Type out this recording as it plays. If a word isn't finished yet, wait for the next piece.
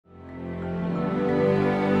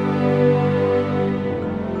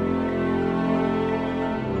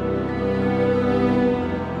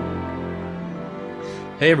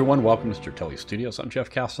Hey everyone, welcome to Stratele Studios. I'm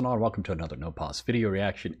Jeff Castanon. Welcome to another No Pause video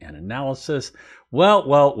reaction and analysis. Well,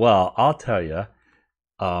 I'll tell you,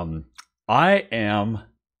 I am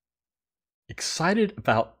excited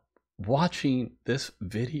about watching this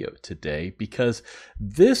video today because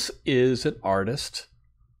this is an artist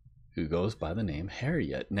who goes by the name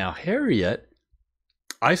Harriet. Now, Harriet,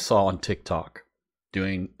 I saw on TikTok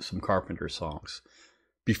doing some Carpenter songs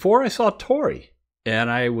before I saw Tori.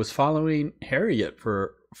 And I was following Harriet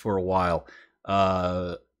for a while,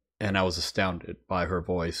 and I was astounded by her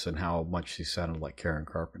voice and how much she sounded like Karen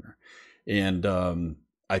Carpenter. And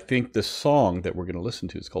I think this song that we're going to listen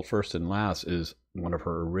to is called First and Last, is one of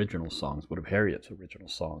her original songs, one of Harriet's original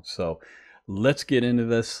songs. So let's get into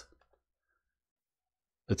this.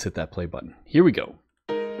 Let's hit that play button. Here we go.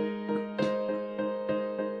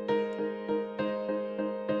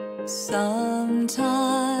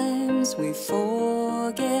 Sometimes we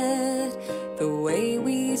forget the way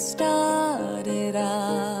we started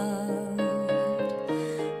out.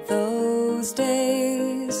 Those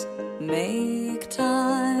days make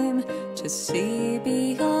time to see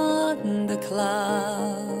beyond the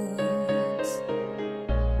clouds.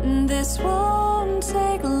 This won't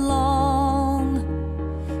take long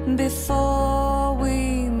before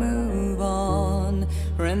we move on.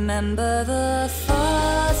 Remember the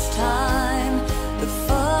first time, the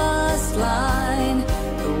first line,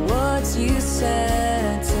 the words you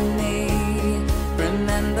said to me.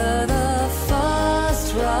 Remember the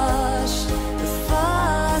first rush, the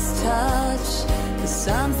first touch, the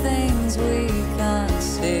some things we can't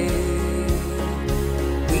see.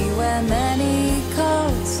 We wear many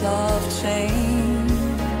coats of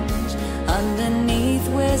change, underneath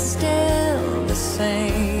we're still the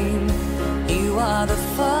same. You are the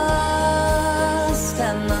first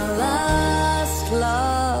and the last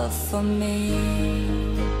love for me.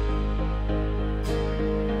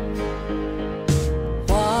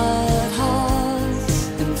 Wild hearts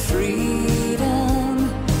and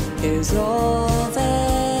freedom is all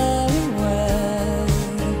very well.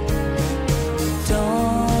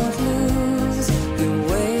 Don't lose your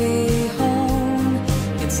way home,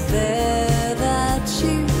 it's there that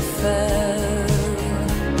you fell.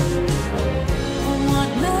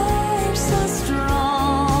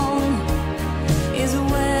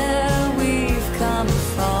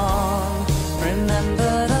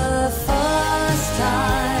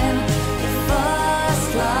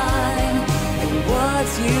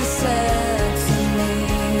 You said to me,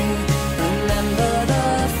 remember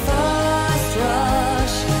the first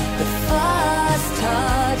rush, the first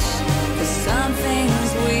touch, the some things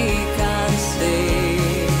we can't see.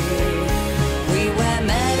 We wear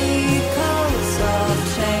many coats of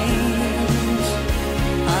change,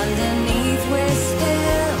 underneath we're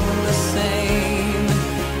still the same.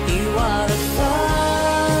 You are the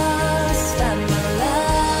first and the last.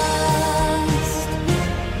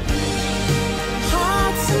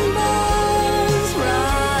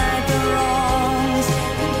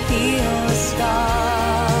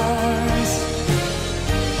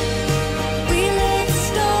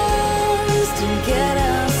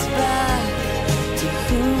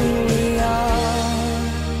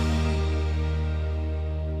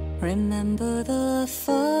 Remember the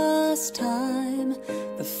first time,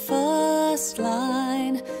 the first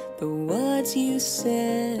line, the words you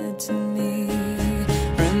said to me.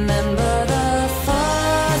 Remember the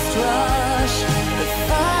first rush, the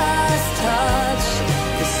first touch,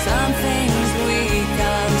 the some things we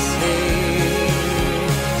can't see.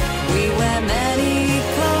 We wear many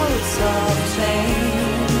coats of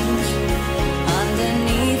change,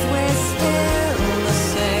 underneath we're still the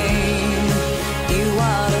same. You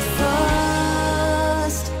are the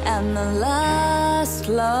first and the last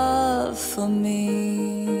love for me.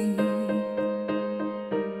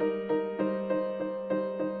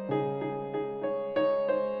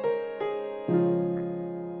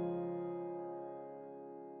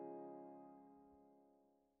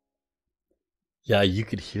 Yeah, you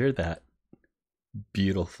could hear that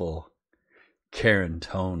beautiful Karen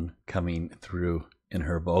tone coming through in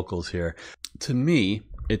her vocals here. To me,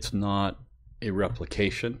 it's not a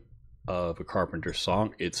replication of a Carpenter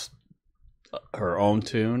song. It's her own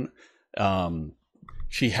tune.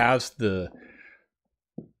 She has the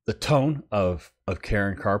tone of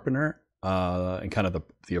Karen Carpenter, and kind of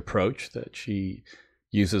the approach that she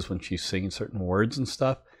uses when she's singing certain words and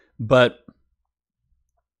stuff. But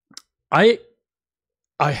I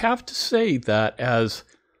have to say that as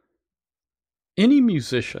any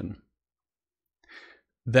musician,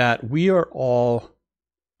 that we are all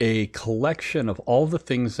a collection of all the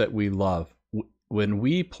things that we love. When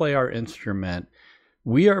we play our instrument,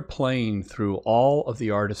 we are playing through all of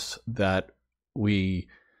the artists that we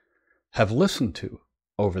have listened to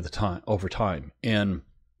over time. And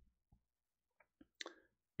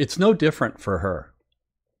it's no different for her.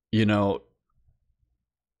 You know,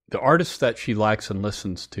 the artists that she likes and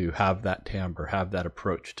listens to have that timbre, have that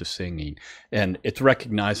approach to singing. And it's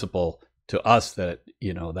recognizable to us that,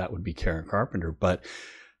 you know, that would be Karen Carpenter. But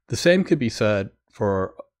the same could be said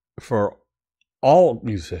for all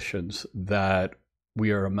musicians, that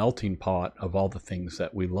we are a melting pot of all the things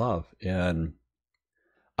that we love. And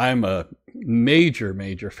I'm a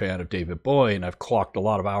major fan of David Bowie, and I've clocked a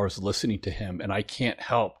lot of hours listening to him, and I can't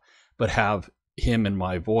help but have him in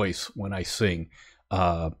my voice when I sing.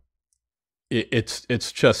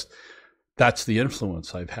 It's just, that's the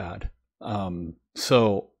influence I've had.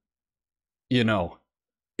 So, you know,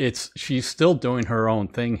 she's still doing her own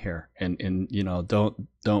thing here, and you know,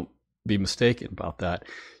 don't be mistaken about that.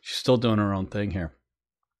 She's still doing her own thing here.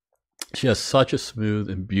 She has such a smooth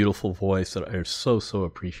and beautiful voice that I so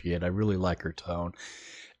appreciate. I really like her tone.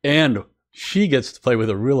 And she gets to play with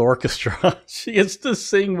a real orchestra. She gets to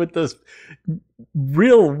sing with this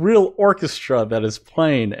real orchestra that is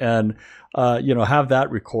playing, and you know, have that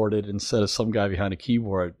recorded instead of some guy behind a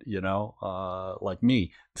keyboard, you know, like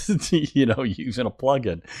me, you know, using a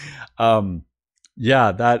plugin.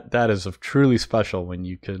 Yeah, that is truly special when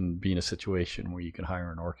you can be in a situation where you can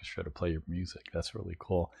hire an orchestra to play your music. That's really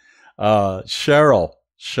cool. Cheryl,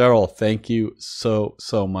 thank you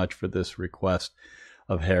so much for this request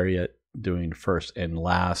of Harriet doing first and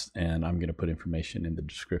last. And I'm going to put information in the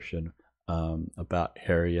description about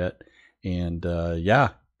Harriet. And yeah,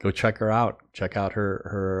 go check her out. Check out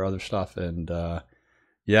her other stuff. And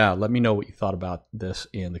yeah, let me know what you thought about this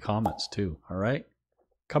in the comments too. All right?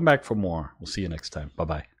 Come back for more. We'll see you next time.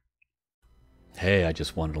 Bye-bye. Hey, I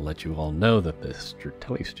just wanted to let you all know that the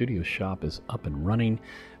Stratele Studio shop is up and running.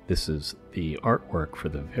 This is the artwork for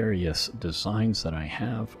the various designs that I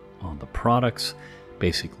have on the products.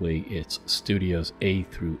 Basically, it's studios A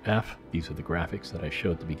through F. These are the graphics that I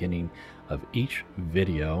show at the beginning of each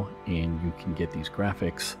video, and you can get these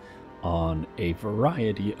graphics on a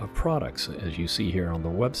variety of products. As you see here on the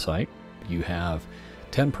website, you have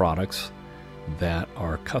 10 products that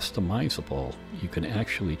are customizable. You can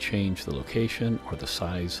actually change the location or the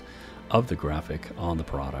size of the graphic on the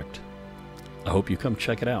product. I hope you come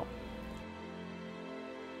check it out.